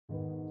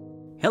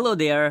Hello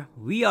there,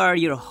 we are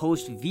your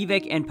hosts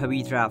Vivek and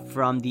Pavitra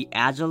from the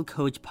Agile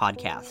Coach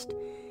podcast.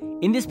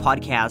 In this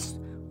podcast,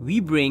 we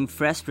bring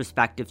fresh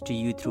perspectives to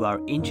you through our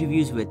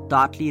interviews with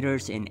thought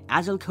leaders in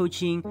Agile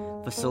coaching,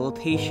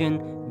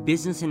 facilitation,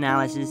 business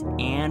analysis,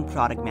 and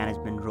product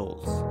management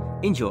roles.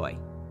 Enjoy.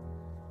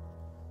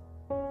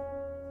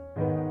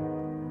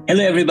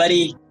 Hello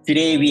everybody,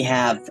 today we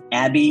have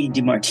Abbie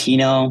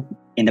DeMartino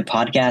in the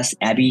podcast.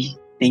 Abbie,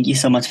 thank you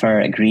so much for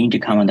agreeing to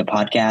come on the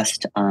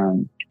podcast.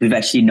 We've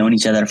actually known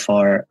each other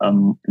for a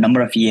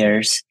number of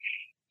years,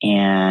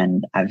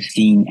 and I've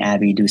seen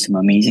Abbie do some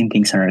amazing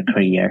things in her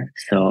career.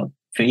 So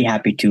very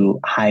happy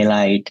to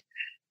highlight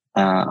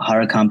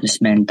her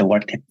accomplishment, the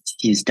work that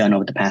she's done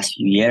over the past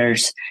few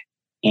years.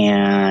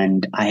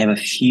 And I have a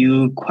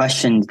few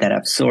questions that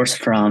I've sourced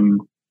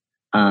from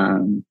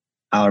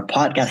our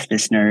podcast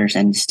listeners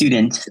and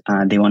students.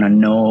 They want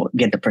to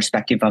get the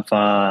perspective of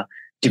a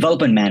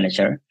development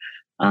manager.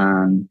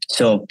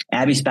 So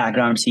Abbie's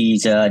background,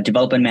 she's a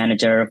development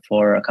manager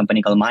for a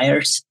company called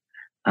Myers,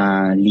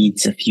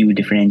 leads a few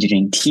different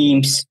engineering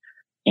teams,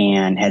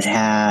 and has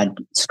had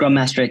Scrum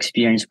Master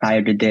experience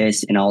prior to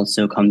this, and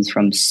also comes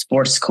from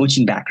sports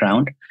coaching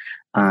background.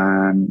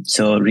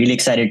 So really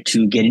excited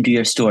to get into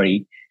your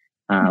story.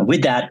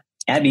 With that,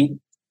 Abbie,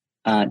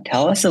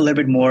 tell us a little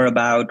bit more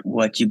about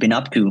what you've been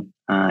up to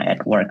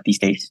at work these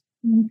days.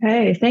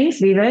 Okay, thanks,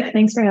 Vivek.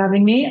 Thanks for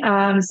having me.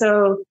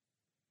 So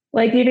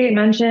like you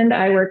mentioned,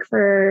 I work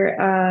for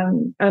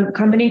a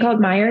company called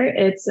Meijer.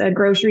 It's a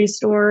grocery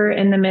store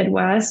in the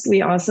Midwest.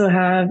 We also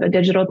have a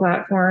digital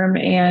platform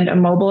and a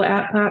mobile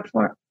app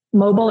platform.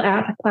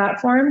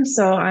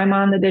 So I'm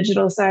on the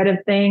digital side of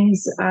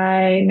things.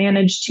 I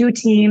manage two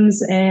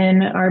teams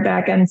in our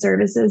backend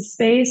services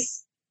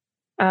space,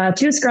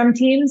 two Scrum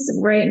teams.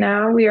 Right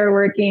now, we are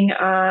working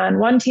on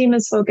one team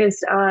is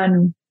focused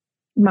on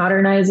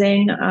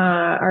modernizing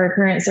our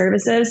current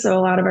services. So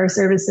a lot of our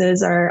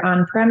services are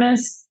on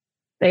premise.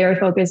 They are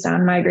focused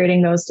on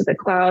migrating those to the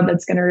cloud.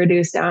 That's going to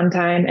reduce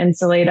downtime,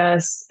 insulate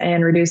us,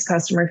 and reduce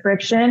customer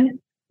friction.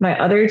 My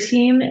other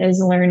team is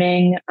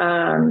learning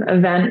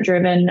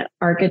event-driven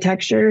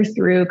architecture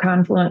through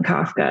Confluent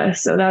Kafka.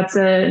 So that's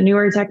a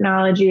newer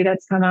technology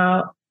that's come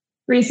out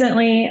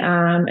recently.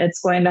 It's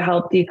going to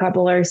help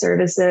decouple our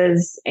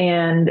services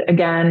and,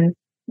 again,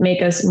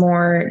 make us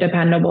more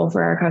dependable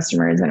for our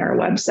customers and our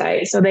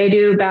website. So they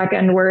do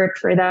back-end work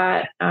for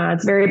that.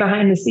 It's very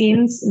behind the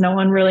scenes. No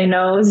one really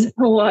knows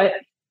what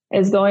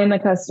is going. The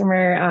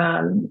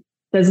customer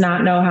does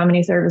not know how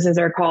many services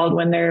are called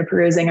when they're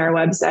perusing our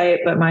website,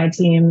 but my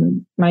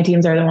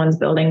teams are the ones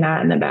building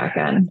that in the back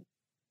end.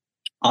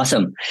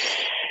 Awesome.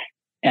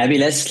 Abbie,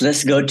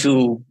 let's go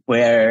to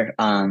where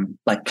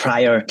like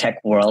prior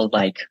tech world,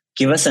 like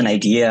give us an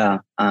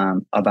idea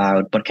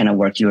about what kind of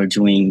work you are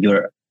doing.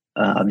 You're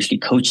obviously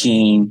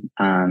coaching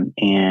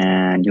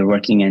and you're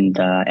working in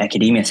the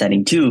academia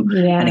setting too.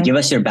 Yeah. And give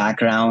us your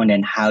background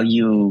and how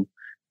you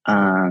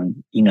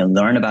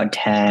learn about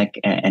tech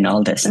and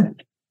all this.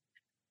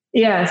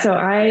 Yeah. So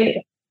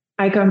I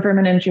come from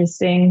an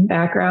interesting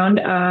background.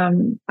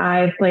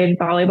 I've played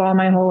volleyball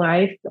my whole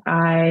life.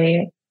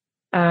 I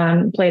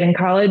played in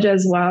college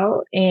as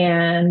well.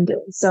 And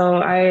so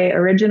I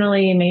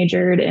originally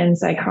majored in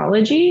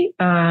psychology.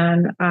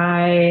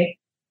 I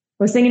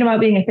was thinking about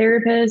being a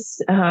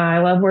therapist. I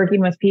love working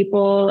with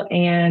people,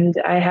 and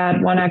I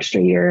had one extra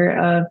year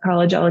of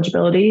college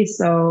eligibility.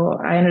 So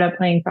I ended up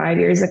playing 5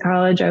 years of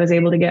college. I was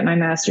able to get my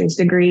master's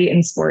degree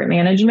in sport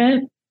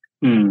management.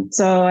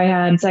 So I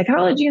had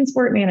psychology and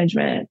sport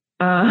management,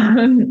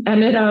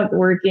 ended up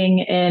working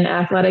in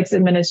athletics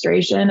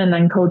administration and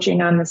then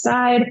coaching on the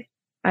side.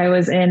 I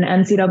was in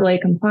NCAA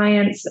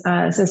compliance,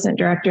 assistant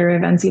director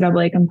of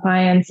NCAA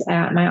compliance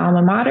at my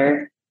alma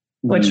mater,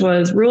 which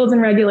was rules and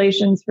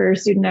regulations for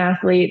student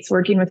athletes,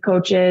 working with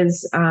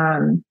coaches. I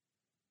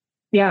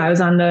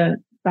was on the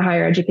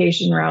higher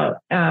education route,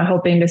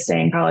 hoping to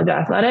stay in college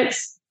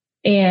athletics.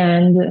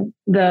 And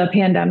the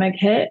pandemic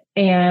hit,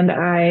 and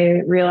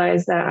I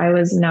realized that I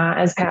was not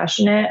as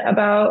passionate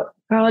about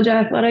college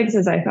athletics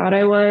as I thought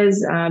I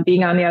was.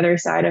 Being on the other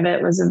side of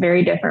it was a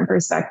very different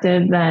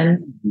perspective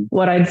than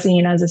what I'd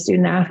seen as a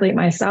student athlete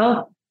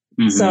myself.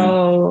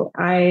 So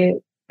I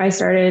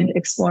started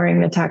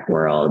exploring the tech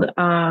world.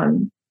 I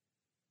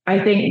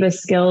think the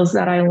skills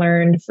that I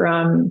learned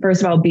from,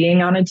 first of all,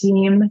 being on a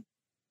team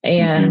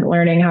and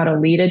learning how to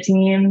lead a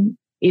team,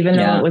 even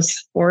though it was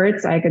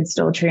sports, I could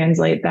still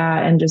translate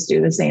that and just do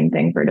the same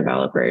thing for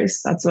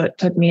developers. That's what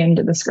took me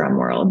into the Scrum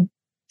world.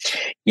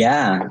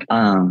 Yeah,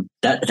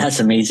 that's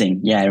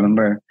amazing. Yeah, I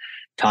remember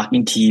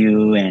talking to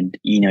you and,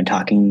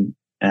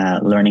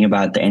 learning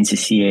about the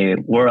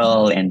NCCA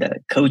world and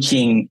the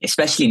coaching,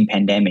 especially in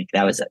pandemic.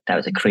 That was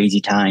a crazy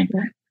time.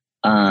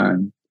 Yeah.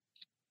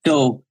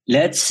 So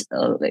let's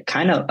there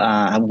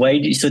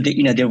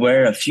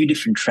were a few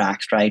different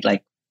tracks, right?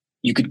 Like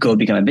you could go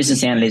become a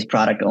business analyst,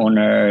 product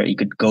owner. You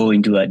could go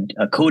into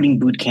a coding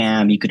boot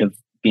camp. You could have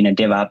been a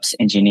DevOps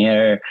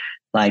engineer.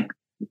 Like,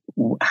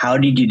 how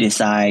did you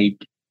decide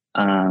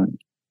on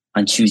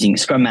choosing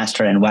Scrum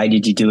Master, and why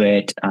did you do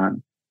it?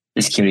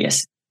 Just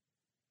curious.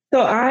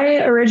 So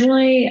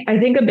I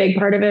think a big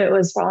part of it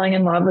was falling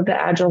in love with the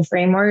Agile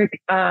framework.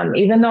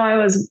 Even though I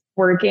was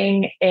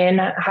working in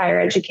higher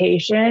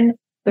education,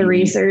 the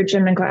research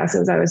in the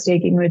classes I was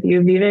taking with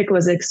you, Vivek,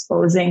 was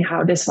exposing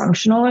how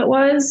dysfunctional it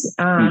was.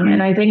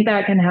 And I think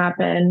that can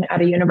happen at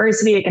a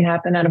university. It can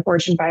happen at a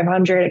Fortune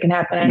 500. It can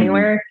happen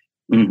anywhere.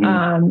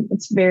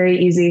 It's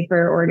very easy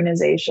for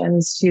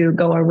organizations to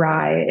go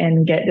awry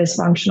and get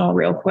dysfunctional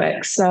real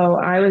quick. So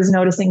I was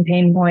noticing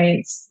pain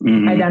points,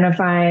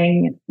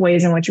 identifying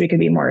ways in which we could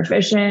be more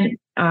efficient,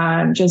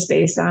 just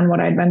based on what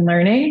I'd been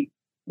learning.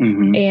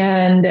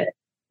 And,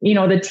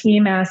 the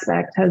team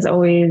aspect has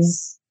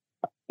always,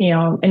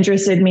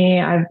 interested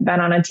me. I've been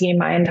on a team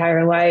my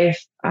entire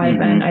life. I've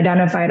been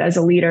identified as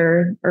a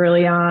leader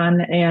early on.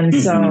 And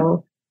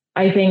so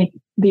I think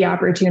the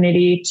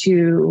opportunity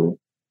to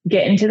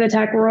get into the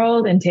tech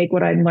world and take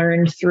what I'd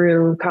learned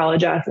through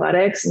college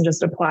athletics and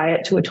just apply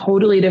it to a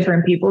totally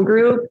different people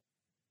group,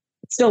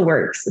 it still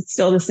works. It's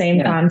still the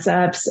same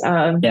concepts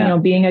of,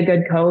 being a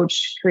good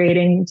coach,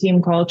 creating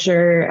team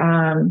culture,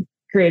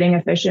 creating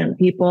efficient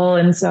people.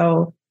 And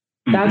so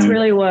that's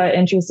really what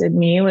interested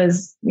me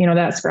was,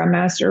 that Scrum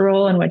Master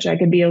role in which I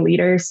could be a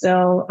leader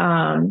still,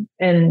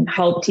 and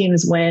help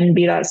teams win,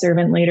 be that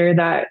servant leader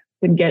that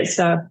could get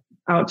stuff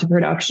out to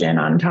production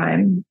on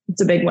time.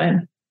 It's a big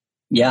win.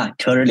 Yeah,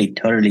 totally.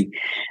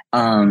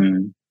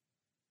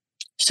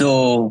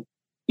 So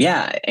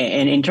yeah,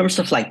 and in terms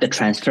of like the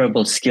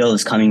transferable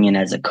skills coming in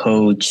as a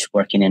coach,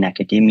 working in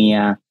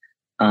academia,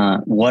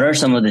 what are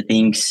some of the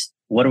things,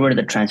 what were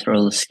the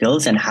transferable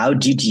skills and how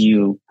did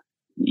you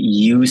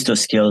use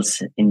those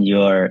skills in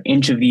your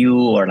interview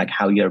or like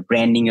how you're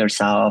branding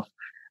yourself?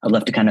 I'd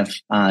love to kind of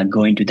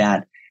go into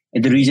that.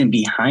 And the reason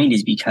behind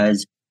is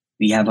because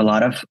we have a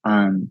lot of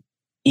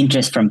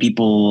interest from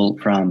people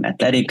from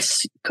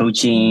athletics,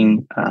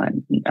 coaching,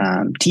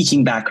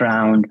 teaching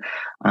background.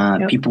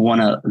 People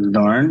want to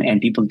learn, and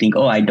people think,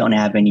 "Oh, I don't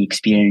have any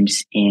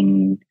experience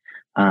in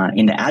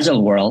the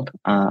agile world,"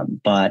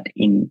 but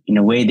in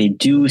a way, they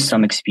do have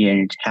some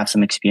experience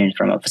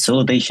from a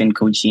facilitation,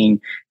 coaching,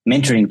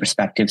 mentoring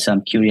perspective. So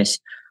I'm curious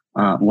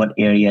what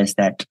areas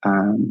that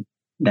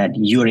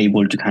you're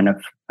able to kind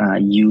of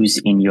use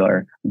in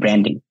your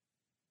branding.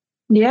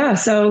 Yeah.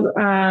 So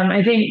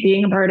I think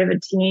being a part of a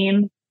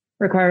team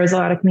requires a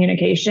lot of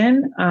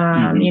communication.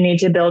 You need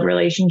to build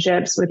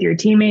relationships with your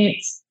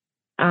teammates.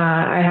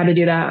 I had to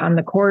do that on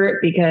the court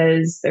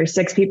because there's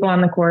 6 people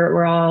on the court.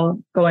 We're all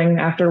going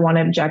after one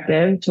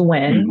objective to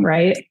win,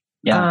 right?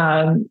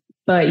 Yeah.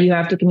 But you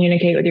have to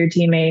communicate with your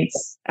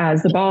teammates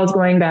as the ball is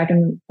going back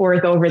and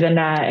forth over the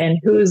net, and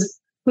who's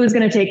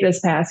going to take this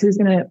pass, who's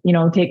going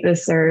to, take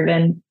this serve.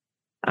 And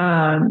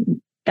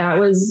that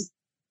was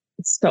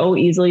so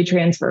easily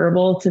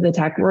transferable to the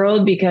tech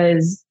world,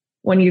 because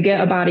when you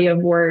get a body of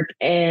work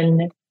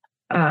in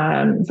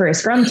for a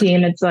Scrum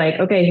team, it's like,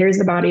 okay, here's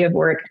the body of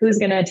work. Who's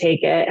going to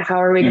take it?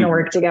 How are we going to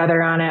work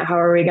together on it? How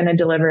are we going to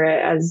deliver it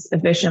as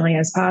efficiently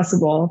as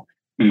possible?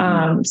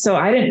 So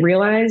I didn't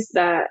realize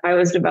that I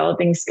was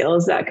developing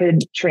skills that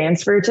could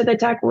transfer to the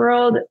tech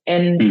world.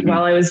 And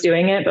while I was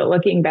doing it, but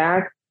looking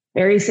back,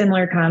 very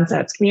similar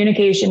concepts.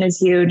 Communication is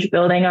huge.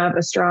 Building up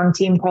a strong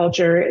team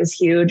culture is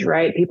huge,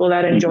 right? People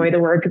that enjoy the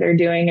work they're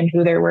doing and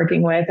who they're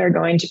working with are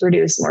going to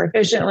produce more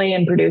efficiently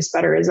and produce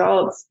better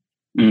results.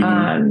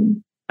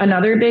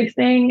 Another big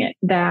thing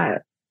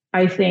that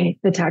I think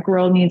the tech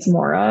world needs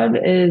more of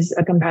is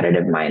a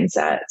competitive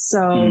mindset.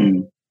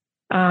 So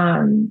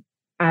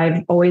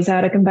I've always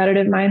had a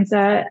competitive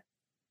mindset.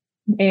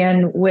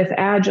 And with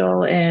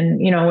Agile and,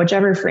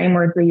 whichever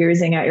framework you're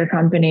using at your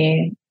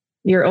company,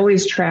 you're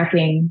always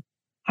tracking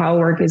how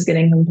work is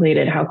getting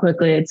completed, how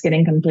quickly it's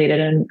getting completed,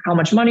 and how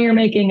much money you're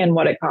making and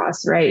what it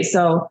costs, right?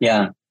 So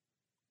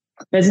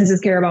businesses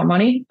care about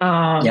money.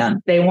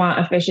 They want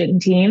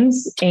efficient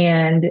teams.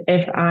 And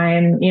if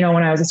I'm,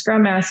 when I was a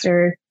Scrum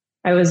Master,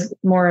 I was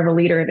more of a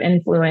leader of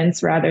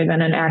influence rather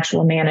than an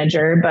actual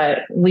manager, but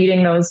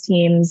leading those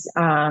teams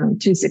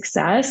to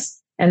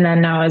success. And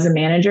then now as a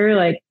manager,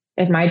 like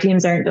if my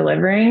teams aren't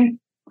delivering,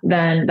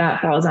 then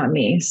that falls on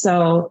me.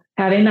 So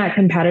having that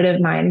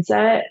competitive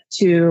mindset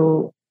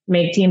to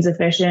make teams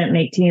efficient,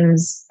 make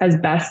teams as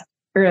best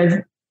or as,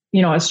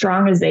 as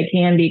strong as they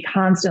can be,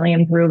 constantly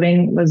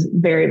improving, was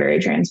very, very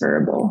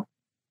transferable.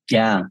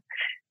 Yeah.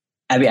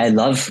 Abbie, I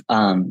love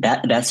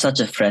that. That's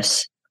such a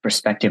fresh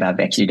perspective. I've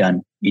actually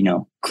done,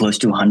 close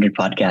to 100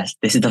 podcasts.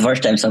 This is the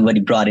first time somebody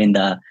brought in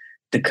the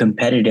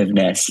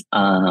competitiveness.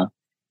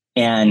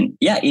 And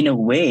yeah, in a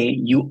way,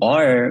 you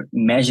are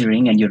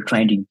measuring and you're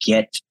trying to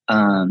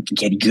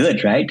get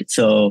good, right?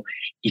 So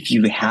if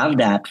you have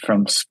that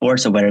from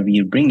sports or wherever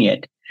you bring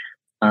it,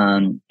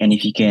 and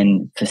if you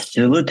can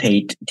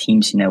facilitate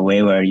teams in a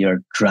way where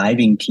you're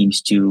driving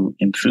teams to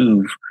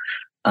improve,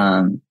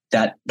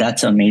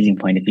 that's an amazing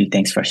point of view.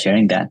 Thanks for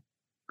sharing that.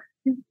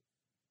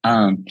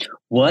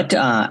 What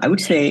I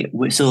would say,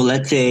 so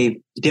let's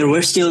say there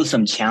were still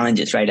some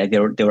challenges, right? Like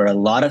there were a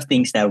lot of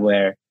things that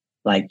were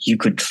like you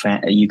can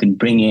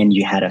bring in,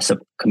 you had a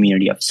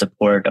community of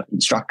support of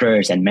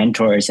instructors and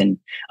mentors and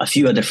a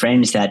few other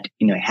friends that,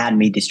 had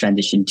made this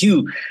transition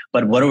too.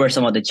 But what were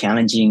some of the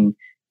challenges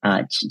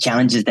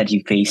that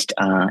you faced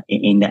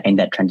in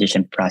that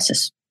transition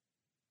process?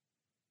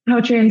 How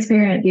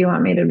transparent do you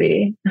want me to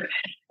be?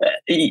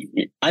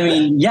 I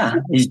mean, yeah,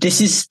 this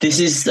is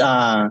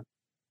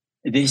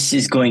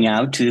going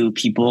out to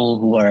people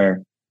who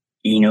are,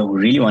 who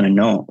really want to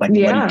know like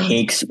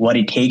what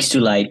it takes to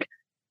like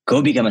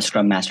go become a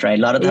Scrum Master. Right?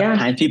 A lot of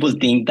times people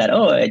think that,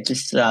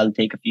 I'll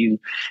take a few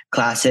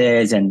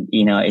classes and,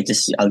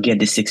 I'll get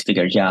this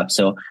 6-figure job.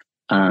 So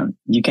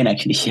you can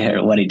actually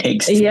share what it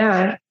takes.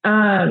 Yeah.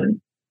 To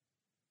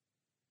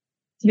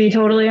be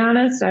totally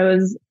honest, I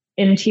was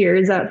in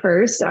tears at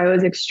first. I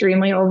was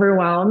extremely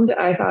overwhelmed.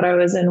 I thought I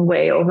was in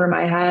way over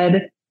my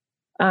head.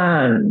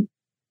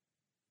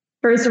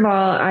 First of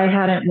all, I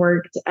hadn't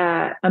worked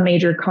at a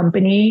major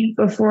company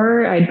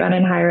before. I'd been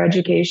in higher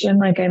education,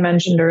 like I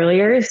mentioned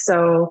earlier.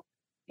 So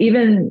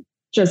even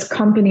just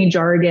company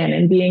jargon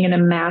and being in a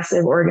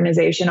massive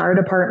organization, our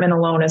department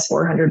alone is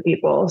 400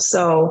 people.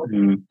 So,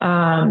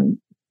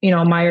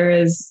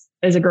 Meijer is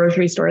a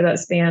grocery store that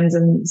spans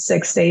in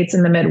 6 states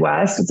in the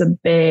Midwest. It's a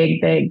big,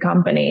 big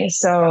company.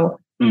 So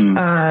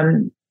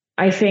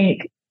I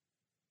think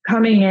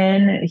coming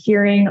in,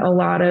 hearing a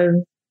lot of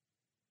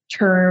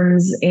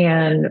terms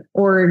and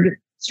org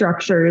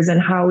structures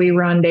and how we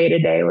run day to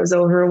day was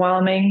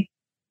overwhelming.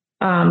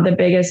 The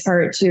biggest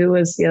part too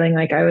was feeling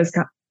like I was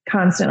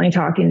constantly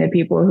talking to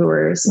people who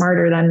were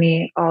smarter than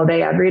me all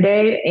day, every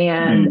day.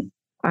 And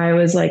I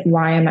was like,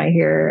 why am I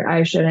here?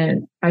 I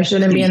shouldn't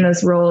be in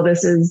this role.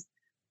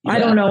 I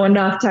don't know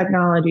enough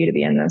technology to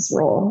be in this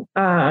role.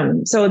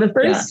 So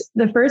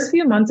the first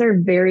few months are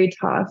very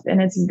tough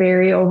and it's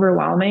very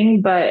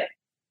overwhelming, but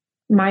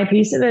my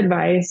piece of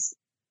advice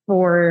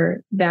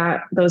for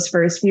those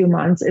first few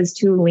months is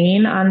to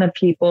lean on the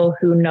people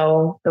who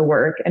know the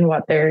work and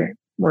what they're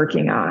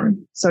working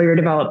on. So your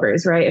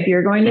developers, right? If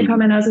you're going to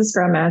come in as a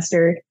Scrum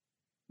Master,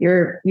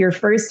 your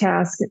first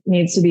task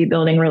needs to be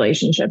building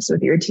relationships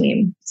with your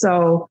team.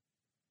 So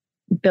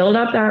build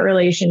up that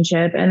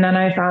relationship. And then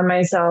I found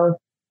myself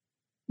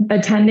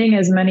attending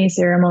as many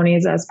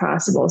ceremonies as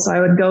possible. So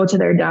I would go to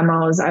their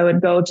demos, I would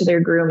go to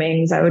their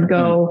groomings, I would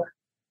go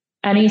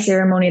any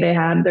ceremony they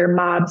had, their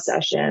mob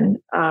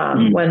session,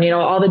 when,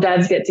 all the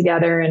devs get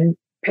together and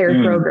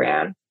pair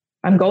program.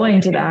 I'm going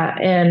to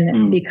that.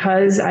 And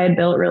because I had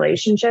built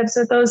relationships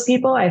with those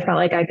people, I felt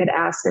like I could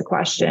ask a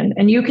question.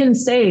 And you can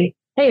say,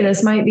 hey,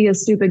 this might be a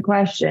stupid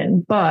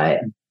question, but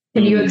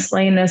can you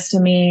explain this to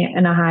me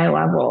in a high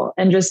level?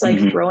 And just like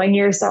throwing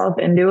yourself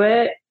into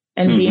it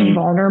and being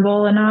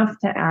vulnerable enough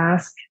to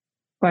ask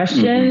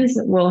questions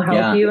will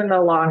help you in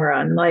the long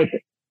run.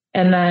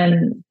 And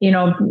then,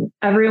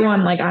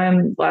 everyone,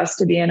 I'm blessed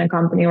to be in a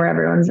company where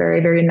everyone's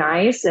very, very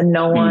nice and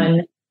no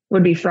one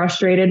would be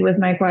frustrated with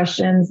my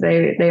questions.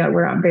 They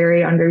were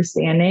very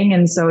understanding.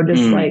 And so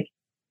just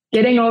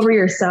getting over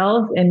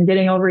yourself and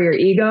getting over your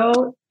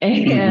ego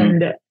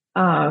and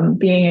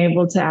being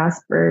able to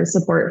ask for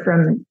support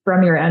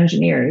from your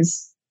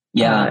engineers.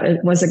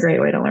 It was a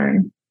great way to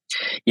learn.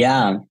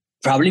 Yeah,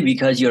 probably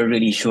because you're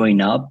really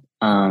showing up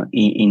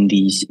in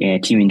these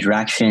team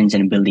interactions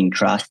and building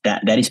trust.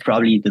 That is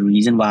probably the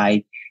reason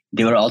why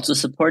they were also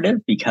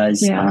supportive,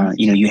 because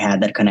you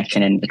had that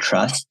connection and the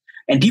trust.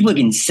 And people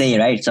can say,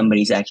 right,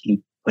 somebody's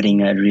actually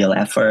putting a real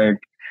effort.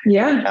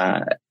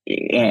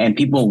 And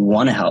people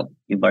want to help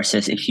you,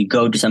 versus if you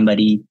go to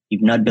somebody,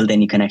 you've not built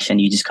any connection,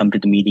 you just come to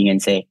the meeting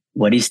and say,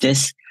 what is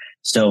this?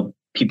 So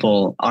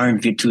people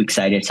aren't too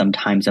excited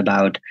sometimes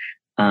about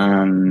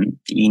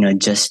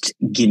just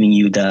giving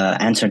you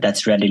the answer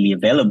that's readily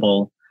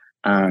available.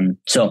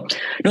 So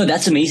no,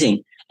 that's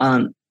amazing.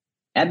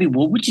 Abbie,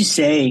 what would you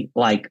say,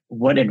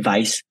 what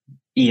advice,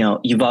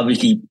 you've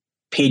obviously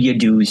paid your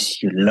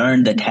dues, you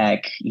learned the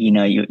tech,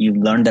 you've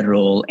learned the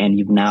role, and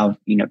you've now,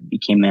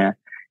 became a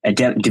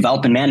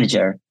development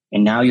manager,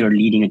 and now you're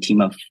leading a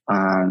team of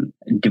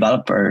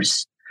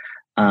developers.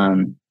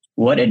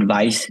 What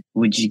advice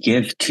would you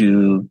give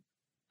to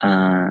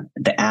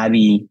the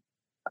Abbie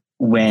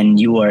when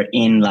you are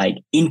in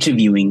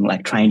interviewing,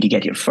 trying to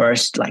get your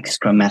first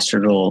Scrum Master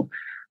role?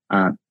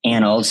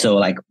 And also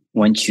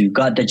once you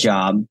got the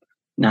job,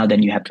 now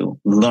then you have to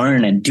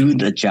learn and do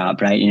the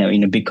job, right?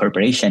 In a big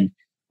corporation,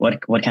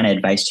 what kind of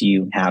advice do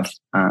you have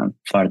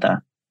for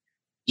the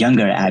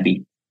younger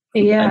Abbie?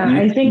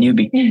 I think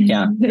newbie.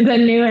 Yeah. The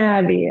new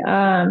Abbie.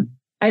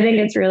 I think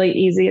it's really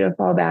easy to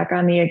fall back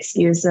on the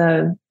excuse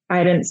of,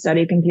 I didn't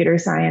study computer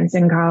science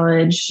in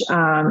college.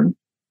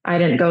 I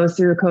didn't go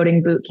through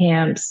coding boot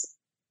camps.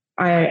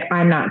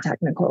 I'm not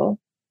technical.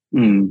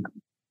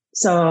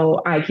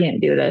 So I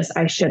can't do this.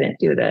 I shouldn't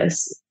do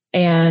this.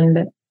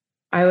 And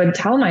I would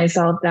tell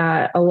myself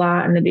that a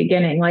lot in the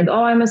beginning,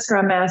 I'm a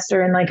Scrum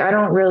Master and I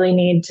don't really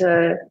need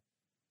to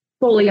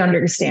fully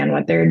understand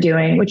what they're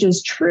doing, which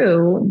is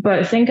true.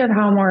 But think of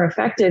how more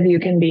effective you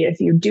can be if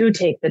you do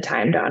take the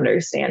time to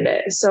understand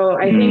it. So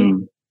I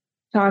think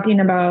talking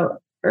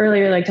about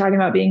earlier, like talking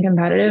about being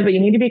competitive, but you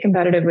need to be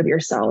competitive with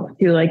yourself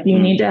too. Like you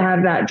need to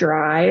have that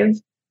drive,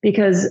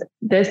 because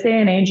this day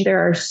and age,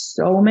 there are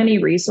so many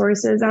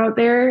resources out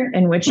there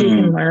in which you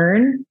can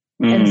learn.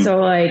 And so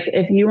like,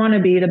 if you want to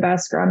be the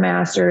best Scrum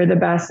Master, the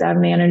best dev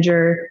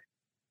manager,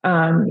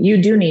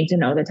 you do need to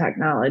know the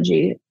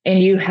technology,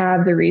 and you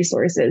have the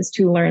resources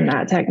to learn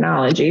that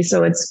technology.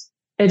 So it's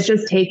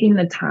just taking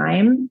the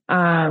time,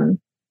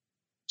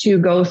 to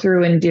go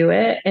through and do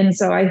it. And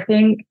so I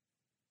think,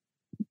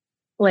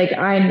 like,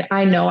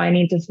 I know I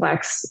need to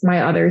flex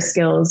my other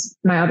skills,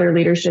 my other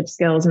leadership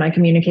skills, my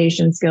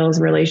communication skills,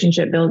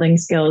 relationship building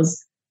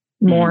skills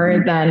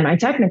more than my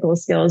technical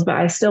skills, but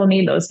I still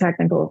need those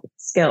technical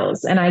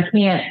skills. And I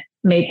can't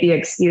make the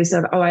excuse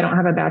of, oh, I don't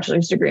have a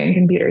bachelor's degree in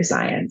computer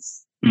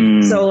science.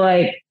 So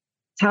like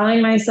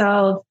telling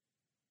myself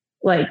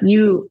like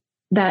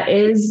that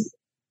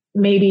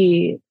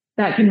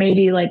can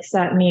maybe like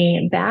set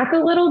me back a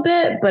little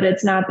bit, but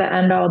it's not the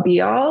end all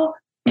be all.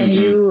 And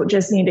you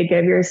just need to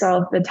give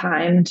yourself the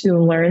time to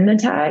learn the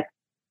tech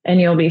and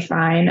you'll be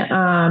fine.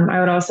 I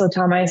would also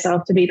tell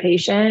myself to be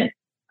patient.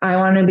 I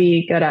want to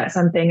be good at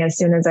something as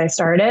soon as I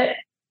start it.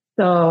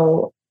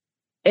 So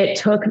it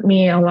took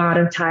me a lot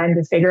of time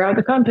to figure out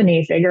the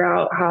company, figure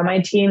out how my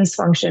teams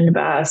functioned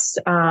best.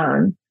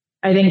 I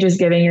think just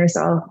giving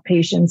yourself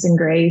patience and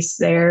grace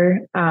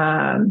there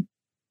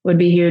would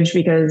be huge,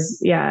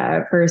 because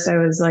at first I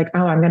was like,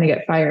 oh, I'm going to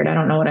get fired. I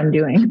don't know what I'm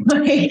doing.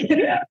 But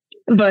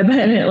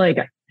then it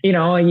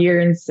a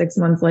year and 6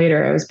 months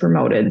later, I was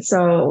promoted.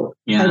 So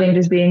I think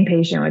just being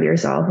patient with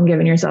yourself and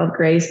giving yourself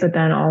grace, but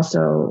then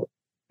also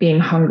being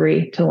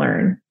hungry to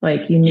learn.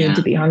 Like you need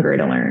to be hungry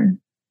to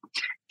learn.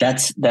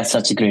 That's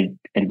such a great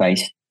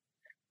advice,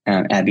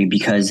 Abbie,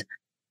 because,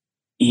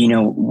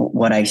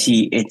 what I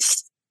see,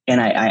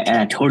 and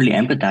I totally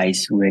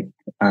empathize with,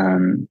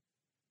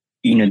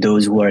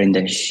 those who are in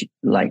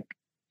the,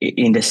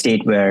 in the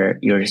state where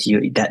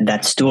that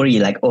story,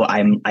 like, oh,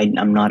 I'm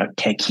not a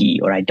techie,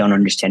 or I don't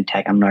understand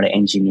tech, I'm not an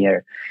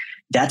engineer.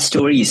 That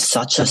story is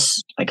such a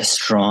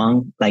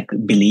strong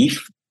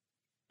belief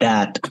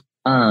that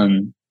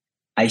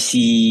I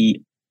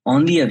see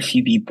only a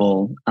few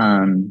people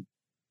can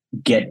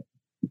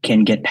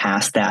get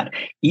past that,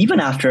 even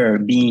after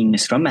being a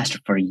Scrum Master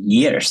for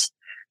years.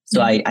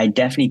 So I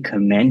definitely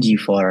commend you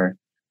for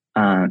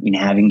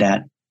having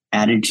that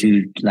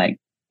attitude, like,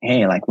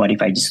 hey, what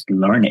if I just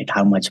learn it?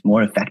 How much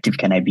more effective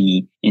can I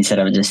be, instead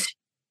of just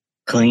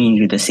clinging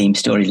to the same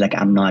stories like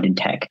I'm not in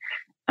tech?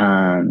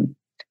 Any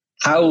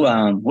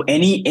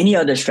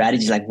other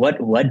strategies? Like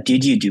what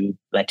did you do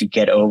to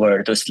get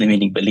over those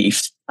limiting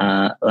beliefs?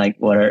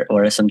 What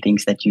are some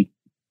things that you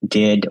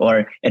did,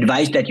 or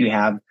advice that you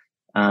have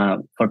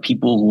for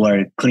people who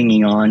are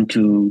clinging on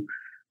to,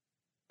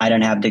 I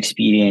don't have the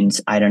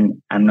experience,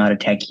 I'm not a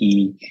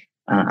techie,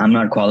 I'm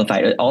not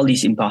qualified, all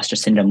these imposter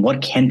syndrome?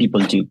 What can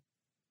people do?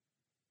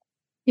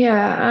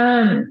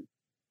 Yeah.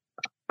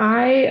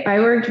 I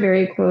worked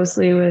very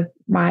closely with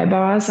my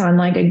boss on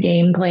a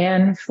game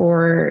plan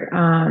for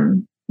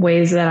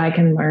ways that I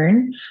can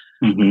learn.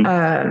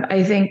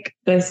 I think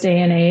this day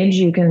and age,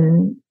 you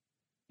can,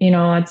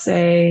 let's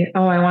say,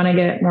 oh, I want to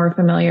get more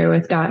familiar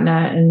with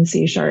 .NET and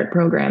C#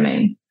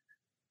 programming.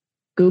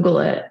 Google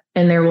it,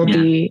 and there will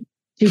be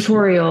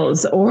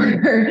tutorials or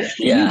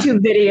YouTube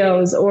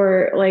videos,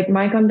 or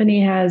my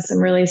company has some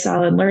really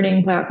solid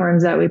learning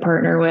platforms that we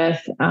partner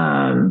with.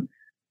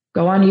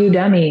 Go on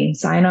Udemy,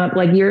 sign up.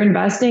 You're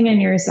investing in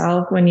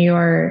yourself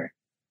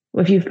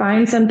if you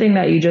find something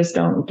that you just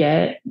don't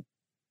get,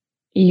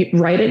 you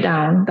write it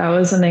down. That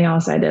was something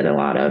else I did a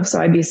lot of. So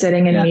I'd be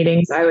sitting in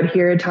meetings. I would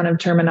hear a ton of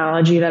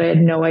terminology that I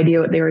had no idea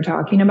what they were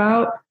talking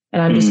about.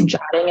 And I'm just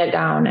jotting it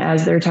down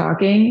as they're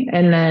talking.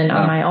 And then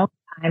on my own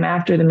time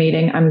after the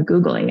meeting, I'm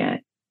Googling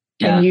it.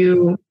 And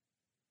you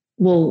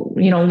will,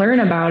 learn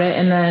about it.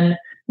 And then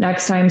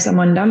next time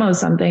someone demos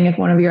something, if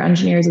one of your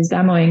engineers is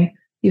demoing,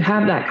 you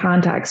have that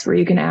context where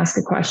you can ask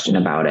a question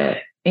about it,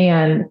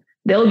 and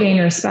they'll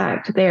gain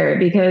respect there.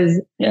 Because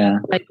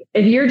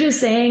if you're just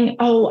saying,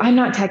 oh, I'm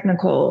not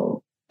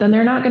technical, then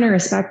they're not going to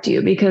respect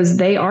you, because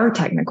they are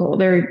technical.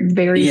 They're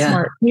very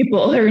smart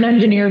people. They're an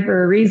engineer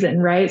for a reason,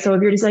 right? So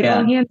if you're just oh,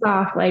 hands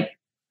off,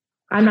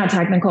 I'm not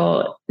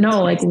technical.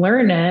 No,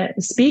 learn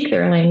it, speak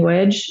their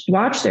language,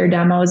 watch their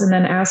demos, and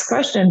then ask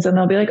questions, and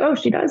they'll be like, oh,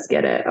 she does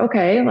get it.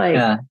 Okay.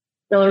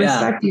 They'll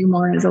respect you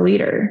more as a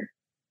leader.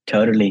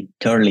 Totally.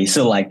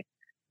 So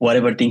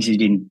whatever things you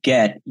didn't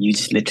get, you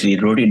just literally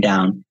wrote it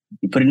down.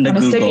 You put it in the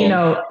Google sticky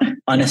note.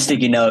 On a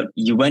sticky note.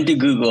 You went to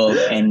Google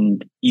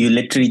and you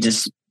literally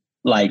just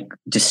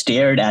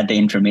stared at the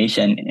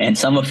information, and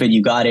some of it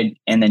you got it,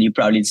 and then you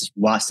probably just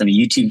watched some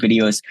YouTube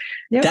videos.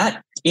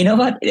 That, you know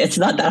what? It's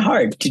not that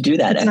hard to do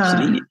that,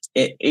 actually.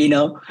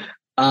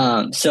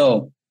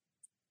 So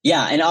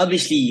and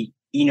obviously,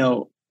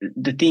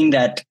 the thing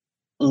that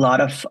a lot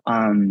of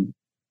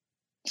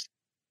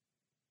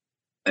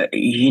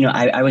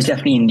I was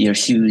definitely in your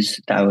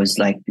shoes. That was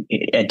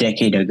a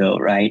decade ago,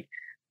 right?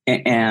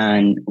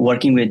 And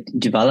working with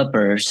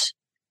developers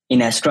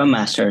in as Scrum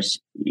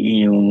Masters,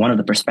 one of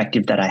the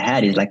perspective that I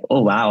had is like,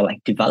 oh wow,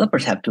 like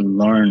developers have to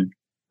learn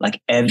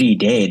like every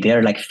day.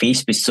 They're like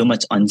faced with so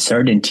much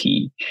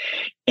uncertainty,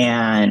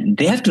 and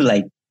they have to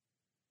like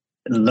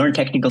learn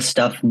technical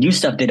stuff, new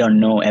stuff they don't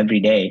know every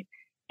day.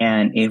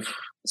 And if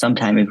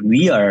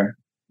we are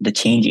the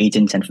change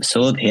agents and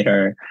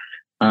facilitator,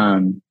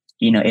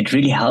 it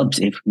really helps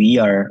if we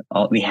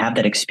have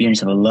that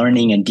experience of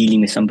learning and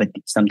dealing with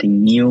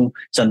something new,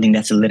 something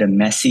that's a little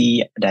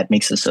messy, that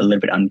makes us a little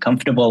bit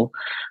uncomfortable.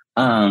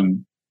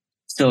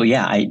 So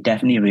yeah, I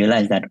definitely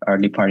realized that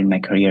early part in my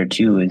career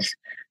too is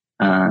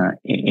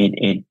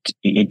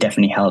it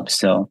definitely helps.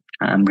 So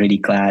I'm really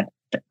glad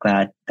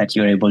that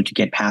you're able to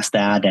get past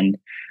that, and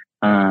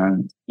now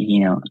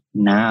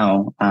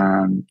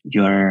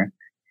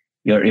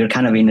you're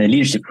kind of in a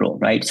leadership role,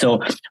 right?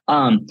 So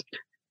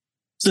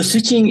so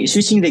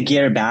switching the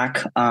gear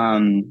back,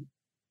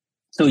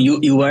 so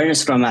you were in a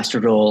Scrum Master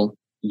role,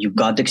 you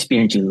got the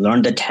experience, you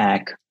learned the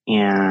tech,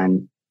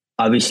 and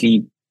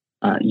obviously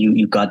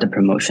you got the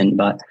promotion.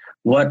 But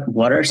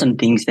what are some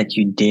things that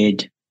you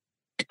did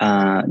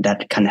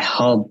that kind of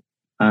help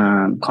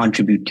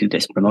contribute to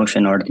this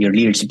promotion, or your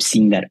leadership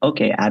seeing that,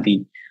 okay,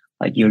 Abbie,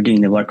 like you're doing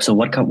the work. So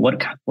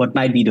what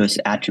might be those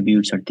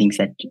attributes or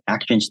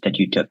actions that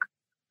you took?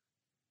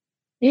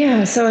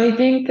 Yeah, so I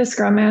think the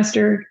Scrum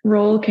Master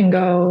role can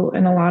go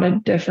in a lot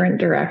of different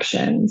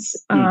directions.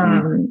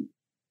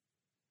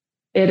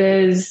 It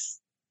is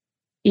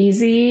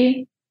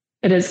easy,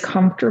 it is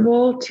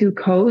comfortable to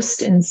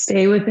coast and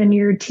stay within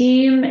your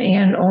team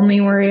and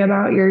only worry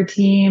about your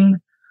team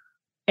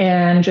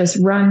and just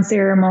run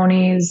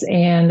ceremonies.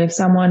 And if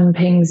someone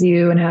pings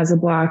you and has a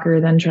blocker,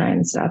 then try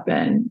and step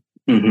in.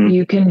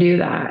 You can do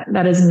that.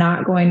 That is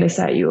not going to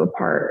set you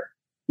apart.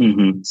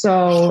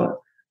 So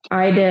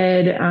I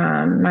did,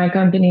 my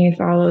company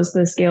follows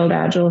the Scaled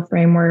Agile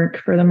framework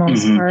for the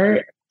most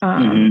part.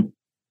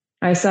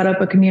 I set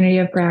up a community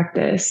of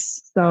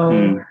practice.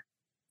 So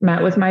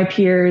met with my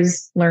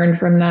peers, learned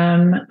from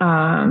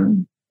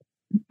them.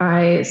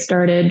 I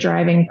started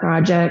driving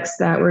projects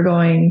that were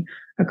going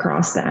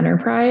across the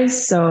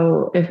enterprise.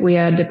 So if we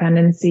had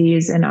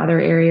dependencies in other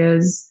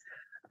areas,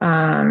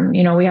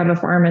 we have a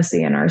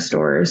pharmacy in our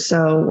stores.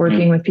 So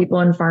working with people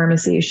in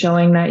pharmacy,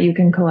 showing that you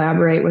can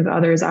collaborate with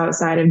others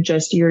outside of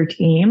just your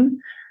team,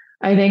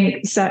 I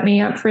think set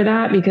me up for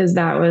that, because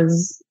that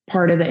was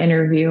part of the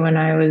interview when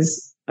I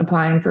was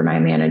applying for my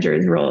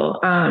manager's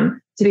role.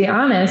 To be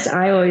honest,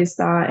 I always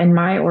thought, in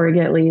my org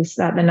at least,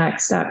 that the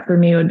next step for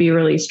me would be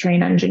release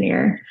train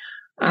engineer.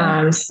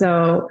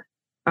 So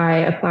I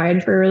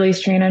applied for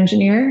release train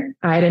engineer.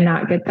 I did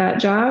not get that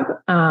job.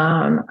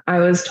 I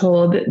was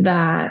told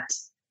that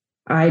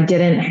I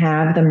didn't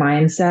have the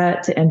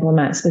mindset to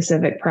implement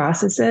specific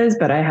processes,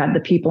 but I had the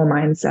people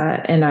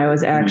mindset. And I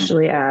was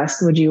actually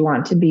asked, would you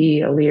want to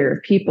be a leader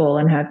of people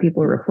and have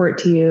people report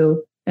to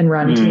you and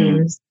run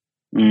teams,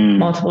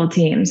 multiple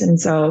teams? And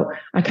so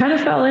I kind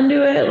of fell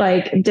into it,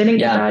 like didn't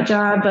get that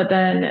job, but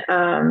then,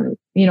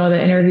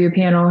 the interview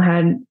panel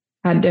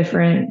had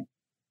different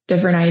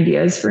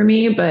ideas for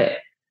me. But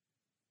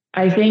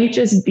I think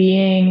just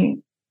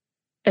being,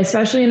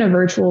 especially in a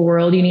virtual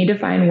world, you need to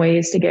find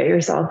ways to get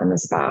yourself in the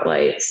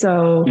spotlight.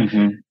 So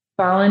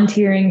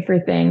volunteering for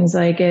things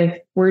like, if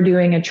we're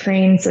doing a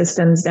train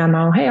systems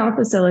demo, hey, I'll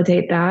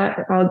facilitate that.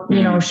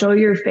 I'll, show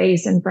your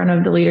face in front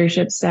of the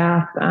leadership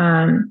staff.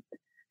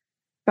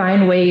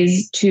 Find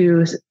ways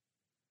to,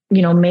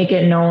 make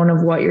it known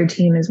of what your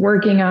team is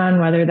working on,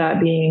 whether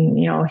that being,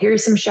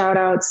 here's some shout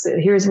outs.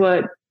 Here's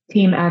what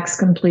team X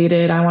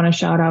completed. I want to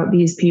shout out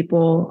these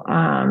people.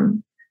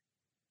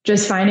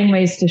 Just finding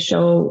ways to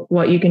show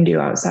what you can do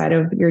outside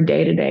of your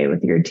day-to-day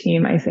with your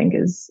team, I think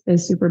is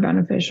super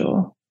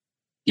beneficial.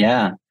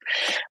 Yeah.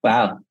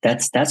 Wow.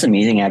 That's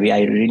amazing, Abbie.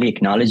 I really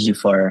acknowledge you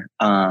for,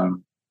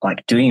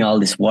 doing all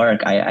this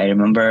work. I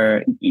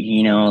remember,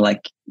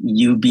 like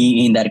you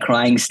being in that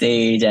crying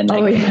stage and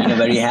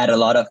where you had a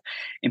lot of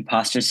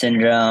imposter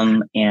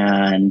syndrome,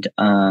 and,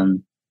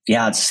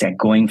 it's like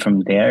going from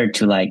there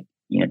to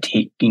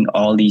taking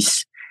all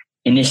these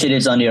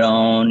initiatives on your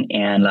own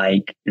and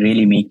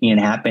really making it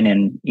happen,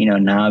 and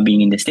now being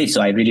in the States. So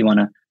I really want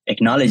to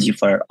acknowledge you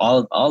for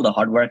all the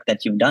hard work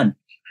that you've done.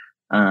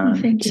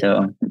 Thank you.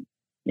 So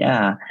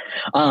yeah.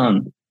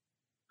 A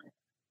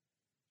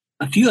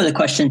few other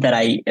questions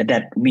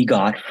that we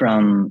got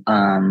from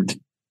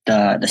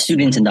the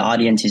students in the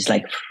audience is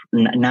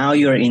now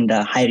you're in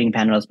the hiring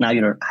panels, now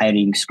you're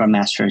hiring Scrum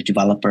Masters,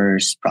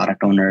 developers,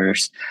 product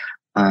owners,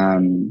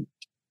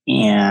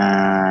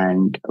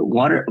 and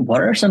what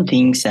are some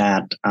things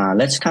that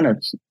let's kind of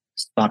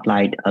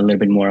spotlight a little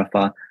bit more of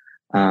a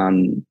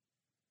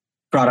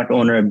product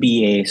owner,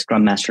 BA,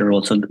 Scrum Master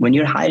role. So when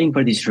you're hiring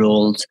for these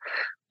roles,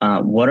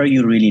 what are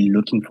you really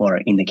looking for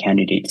in the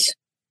candidates?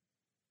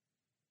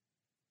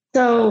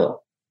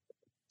 So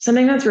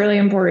something that's really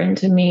important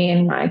to me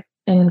in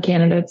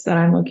candidates that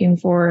I'm looking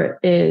for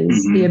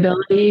is the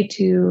ability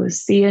to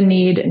see a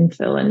need and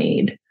fill a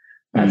need.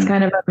 That's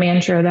kind of a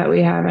mantra that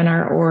we have in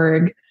our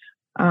org.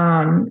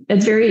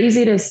 It's very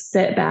easy to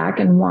sit back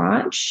and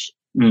watch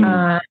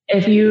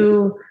If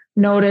you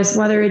notice,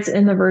 whether it's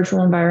in the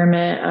virtual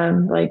environment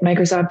of like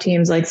Microsoft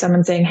Teams, like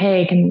someone saying,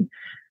 hey, can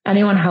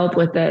anyone help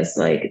with this?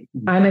 Like,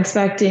 I'm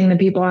expecting the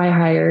people I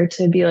hire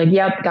to be like,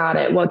 yep, got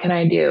it. What can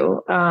I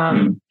do?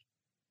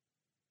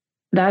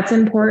 That's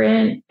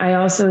important. I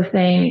also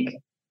think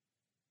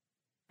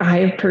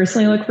I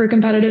personally look for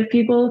competitive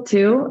people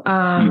too.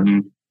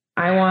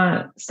 I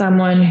want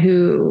someone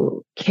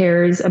who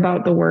cares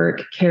about the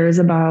work, cares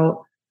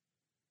about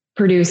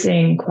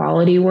producing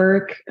quality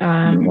work.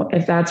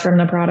 If that's from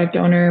the product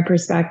owner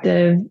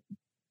perspective,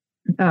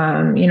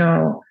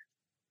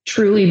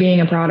 truly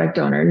being a product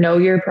owner, know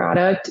your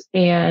product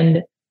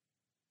and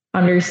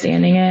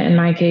understanding it. In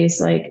my case,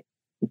 like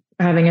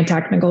having a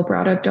technical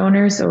product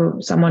owner. So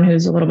someone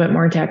who's a little bit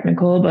more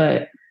technical,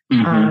 but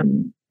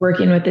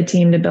working with the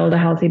team to build a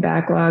healthy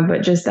backlog,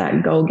 but just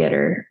that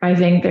go-getter. I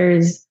think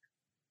there's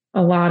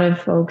a lot of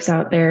folks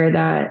out there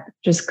that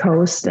just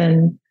coast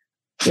and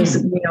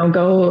just,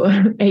 go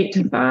 8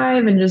 to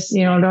 5 and just,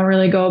 don't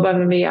really go above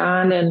and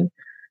beyond. And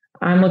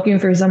I'm looking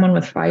for someone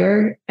with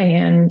fire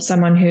and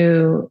someone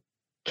who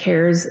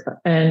cares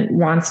and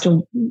wants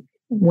to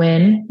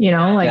win,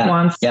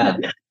 wants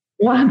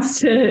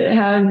to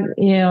have,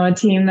 a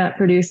team that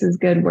produces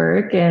good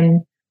work.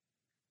 And,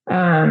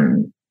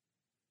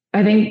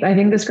 I think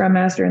the Scrum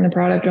Master and the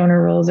product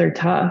owner roles are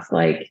tough.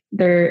 Like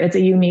it's a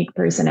unique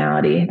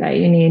personality that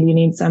you need. You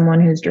need someone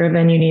who's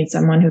driven. You need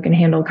someone who can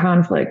handle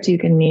conflict. You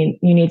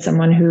need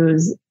someone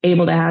who's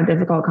able to have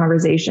difficult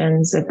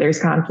conversations if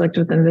there's conflict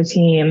within the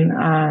team.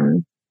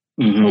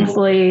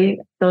 Hopefully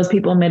those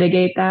people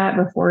mitigate that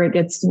before it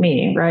gets to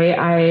me, right?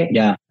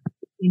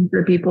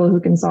 For people who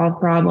can solve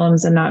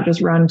problems and not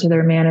just run to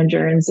their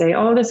manager and say,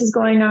 oh, this is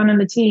going on in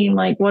the team.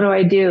 Like, what do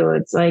I do?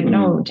 It's like,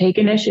 no, take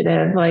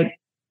initiative. Like,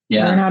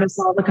 learn how to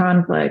solve a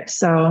conflict.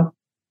 So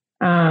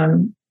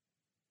that's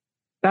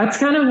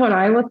kind of what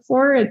I look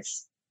for.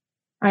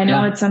 I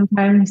know it's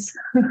sometimes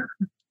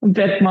a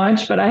bit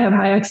much, but I have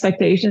high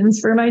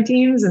expectations for my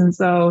teams. And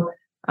so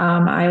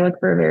I look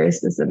for a very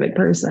specific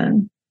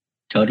person.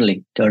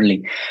 Totally.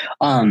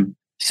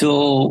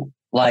 So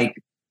like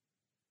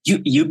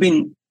you've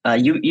been,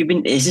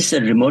 is this a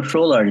remote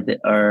role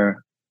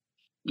or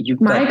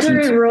my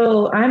current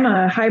role, I'm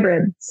a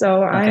hybrid.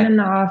 So I'm in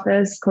the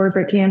office,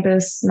 corporate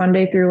campus,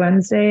 Monday through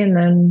Wednesday, and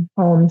then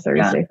home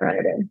Thursday,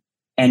 Friday.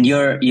 And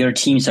your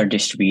teams are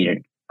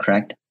distributed,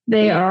 correct?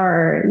 They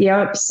are.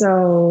 Yep.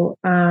 So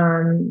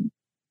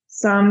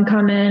some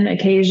come in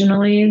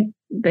occasionally.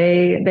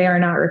 They are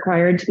not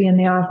required to be in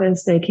the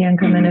office. They can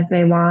come in if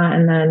they want.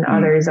 And then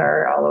others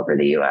are all over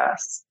the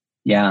US.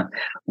 Yeah.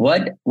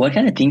 What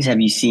kind of things have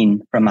you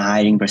seen from a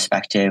hiring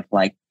perspective,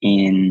 like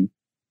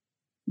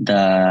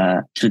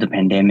through the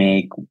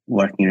pandemic,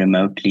 working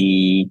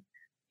remotely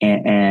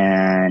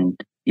and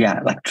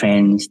like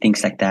trends,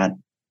 things like that?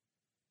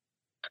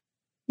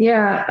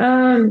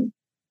 Yeah.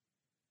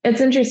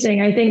 It's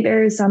interesting. I think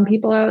there are some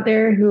people out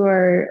there who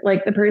are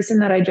like the person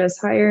that I just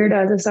hired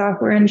as a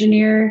software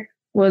engineer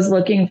was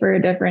looking for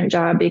a different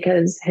job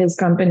because his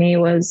company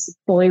was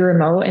fully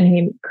remote and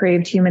he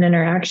craved human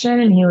interaction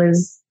and he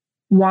was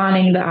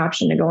wanting the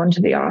option to go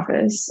into the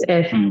office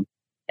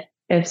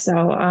if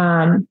so.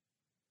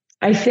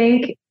 I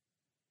think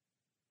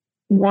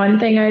one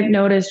thing I've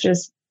noticed,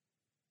 just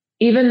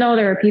even though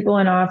there are people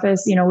in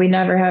office, we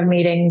never have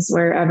meetings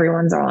where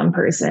everyone's all in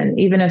person.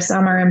 Even if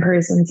some are in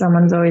person,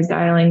 someone's always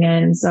dialing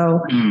in.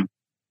 So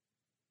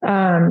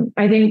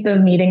I think the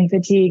meeting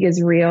fatigue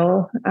is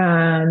real.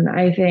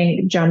 I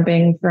think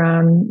jumping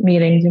from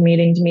meeting to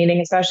meeting to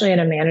meeting, especially in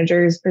a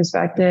manager's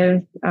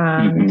perspective,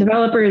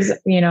 developers,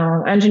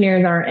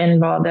 engineers aren't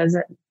involved as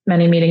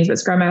many meetings, but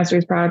Scrum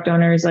Masters, product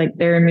owners, like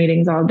they're in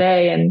meetings all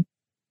day.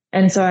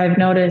 And so I've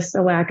noticed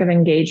a lack of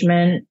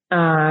engagement.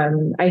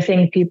 I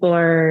think people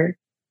are,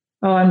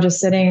 I'm just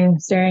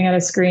staring at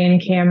a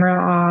screen, camera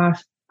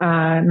off,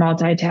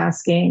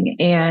 multitasking.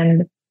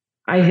 And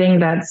I think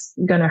that's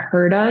going to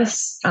hurt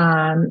us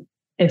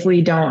if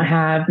we don't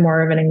have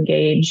more of an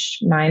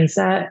engaged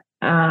mindset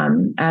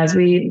as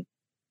we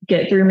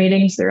get through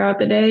meetings throughout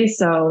the day.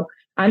 So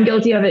I'm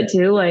guilty of it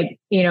too. Like,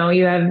 you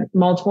have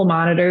multiple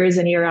monitors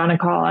and you're on a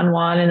call on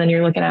one and then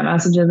you're looking at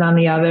messages on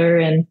the other.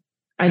 And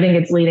I think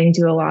it's leading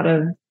to a lot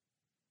of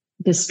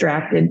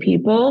distracted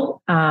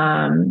people.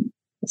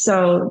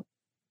 So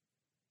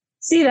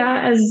see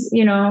that as,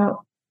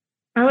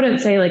 I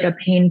wouldn't say like a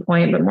pain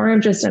point, but more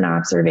of just an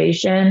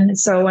observation.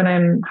 So when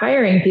I'm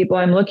hiring people,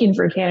 I'm looking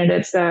for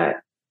candidates that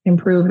can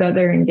prove that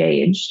they're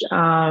engaged.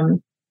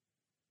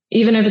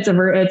 Even if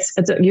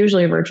it's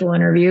usually virtual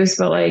interviews,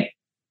 but like,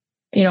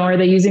 are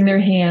they using their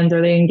hands?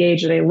 Are they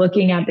engaged? Are they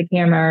looking at the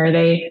camera? Are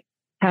they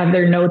have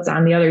their notes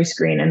on the other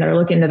screen and they're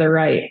looking to the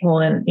right? Well,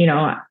 and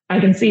I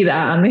can see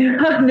that on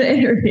the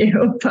interview,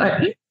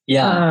 but it's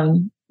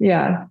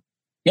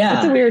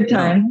a weird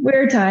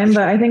time,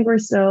 but I think we're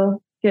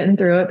still getting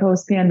through it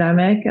post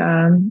pandemic.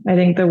 I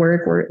think the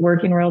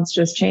working world's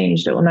just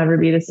changed. It will never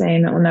be the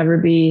same. It will never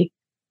be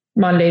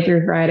Monday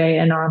through Friday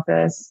in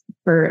office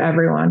for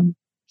everyone.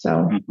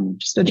 So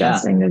just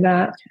adjusting to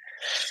that.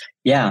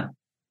 Yeah.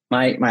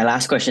 My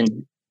last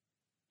question,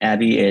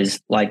 Abbie, is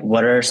like,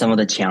 what are some of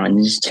the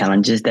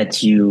challenges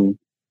that you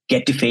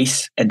get to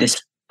face at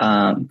this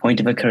point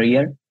of a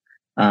career,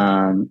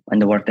 and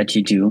the work that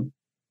you do,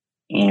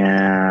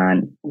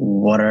 and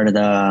what are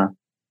the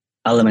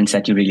elements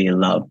that you really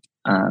love?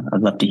 I'd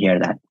love to hear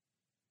that.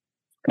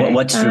 Okay.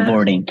 What's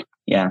rewarding?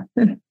 Yeah.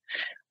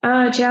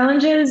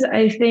 Challenges,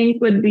 I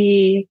think, would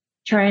be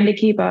trying to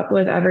keep up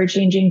with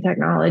ever-changing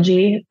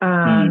technology.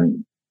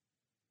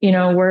 You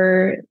know,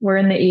 we're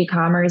in the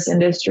e-commerce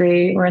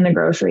industry, we're in the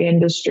grocery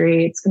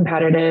industry. It's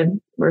competitive.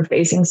 We're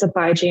facing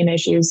supply chain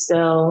issues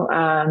still.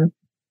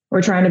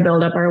 We're trying to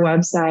build up our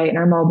website and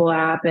our mobile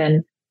app,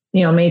 and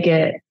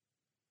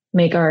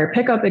make our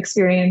pickup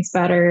experience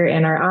better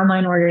and our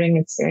online ordering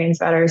experience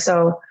better.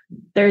 So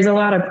there's a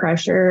lot of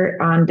pressure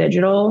on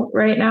digital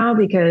right now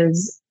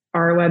because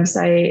our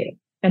website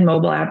and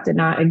mobile app did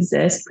not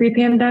exist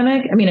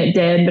pre-pandemic. I mean, it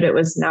did, but it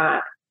was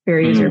not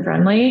very user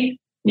friendly.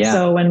 Yeah.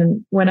 So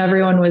when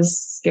everyone was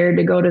scared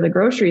to go to the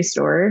grocery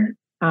store,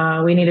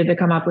 we needed to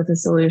come up with a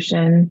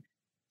solution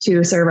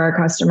to serve our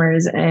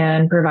customers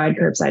and provide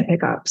curbside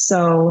pickup.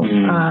 So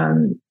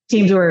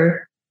teams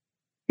were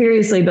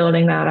seriously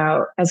building that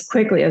out as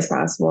quickly as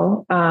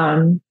possible.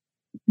 And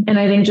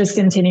I think just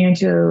continuing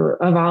to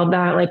evolve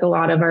that, like a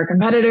lot of our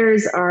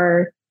competitors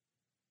are,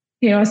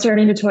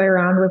 starting to toy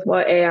around with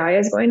what AI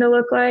is going to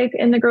look like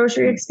in the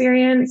grocery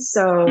experience.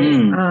 So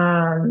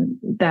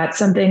that's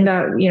something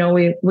that,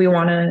 we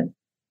want to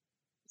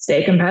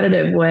stay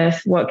competitive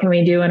with. What can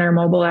we do in our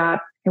mobile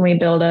app? Can we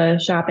build a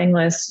shopping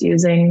list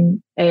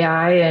using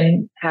AI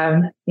and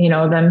have,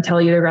 them tell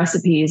you the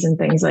recipes and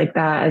things like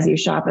that as you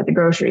shop at the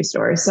grocery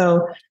store?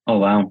 So, oh,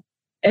 wow.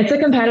 It's a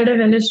competitive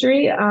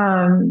industry,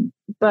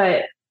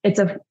 but it's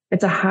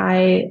a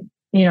high,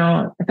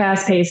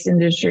 fast-paced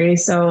industry.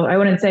 So I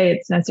wouldn't say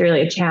it's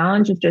necessarily a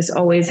challenge. It's just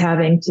always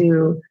having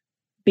to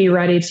be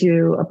ready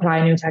to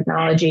apply new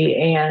technology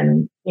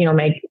and,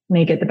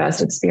 make it the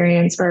best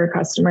experience for our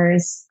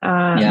customers.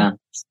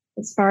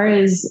 As far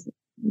as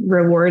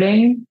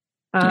rewarding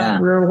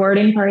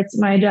parts of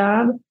my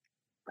job,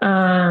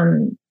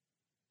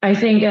 I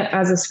think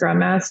as a Scrum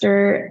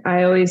Master,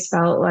 I always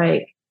felt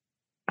like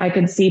I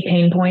could see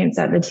pain points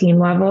at the team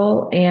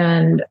level,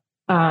 and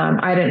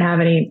I didn't have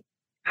any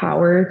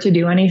power to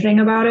do anything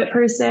about it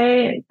per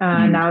se.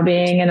 Now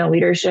being in a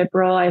leadership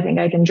role, I think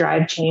I can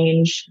drive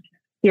change,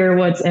 hear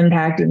what's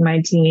impacted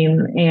my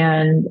team,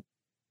 and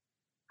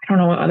I don't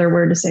know what other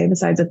word to say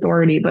besides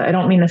authority, but I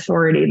don't mean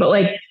authority, but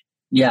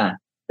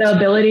the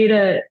ability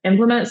to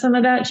implement some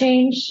of that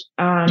change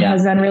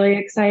has been really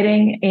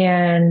exciting,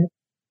 and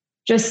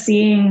just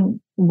seeing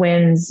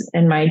wins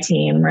in my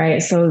team,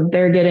 right? So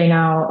they're getting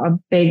out a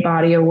big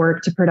body of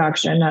work to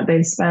production that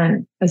they've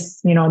spent,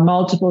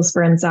 multiple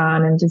sprints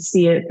on, and to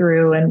see it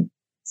through and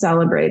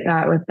celebrate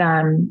that with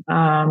them.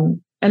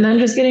 And then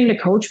just getting to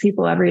coach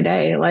people every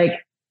day. Like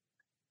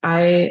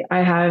I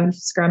have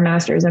Scrum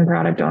Masters and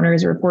product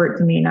owners report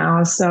to me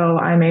now. So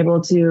I'm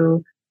able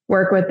to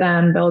work with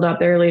them, build up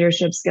their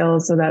leadership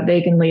skills so that they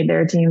can lead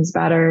their teams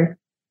better.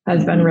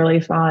 Has been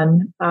really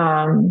fun.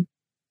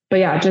 But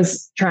yeah,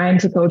 just trying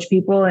to coach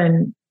people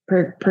and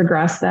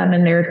progress them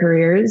in their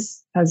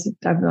careers has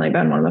definitely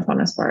been one of the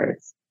funnest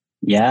parts.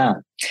 Yeah.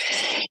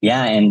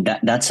 And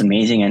that's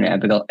amazing. And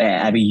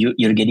Abbie,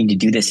 you're getting to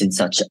do this in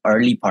such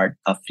early part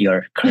of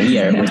your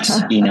career, which,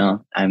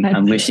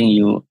 I'm wishing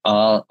you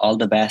all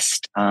the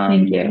best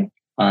Thank you.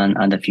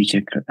 on the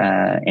future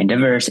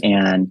endeavors.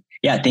 And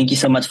thank you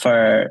so much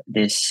for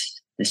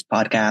this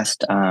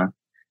podcast.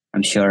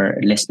 I'm sure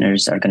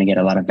listeners are going to get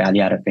a lot of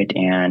value out of it.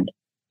 And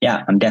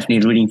I'm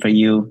definitely rooting for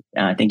you.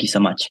 Thank you so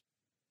much.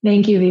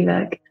 Thank you,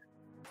 Vivek.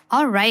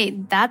 All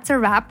right, that's a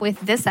wrap with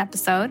this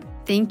episode.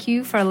 Thank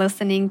you for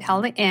listening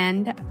till the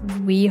end.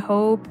 We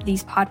hope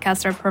these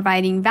podcasts are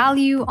providing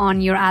value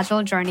on your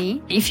Agile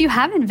journey. If you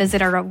haven't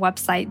visited our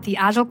website,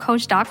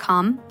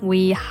 theagilecoach.com,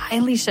 we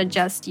highly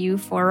suggest you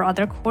for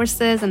other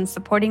courses and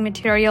supporting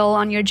material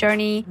on your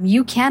journey.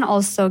 You can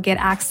also get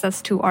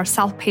access to our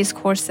self-paced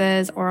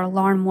courses or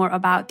learn more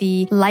about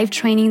the live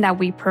training that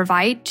we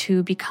provide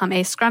to become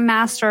a Scrum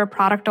Master,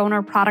 Product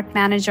Owner, Product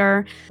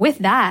Manager. With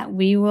that,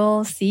 we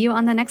will see you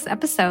on the next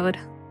episode.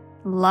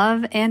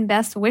 Love and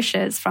best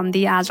wishes from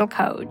the Agile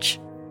Coach.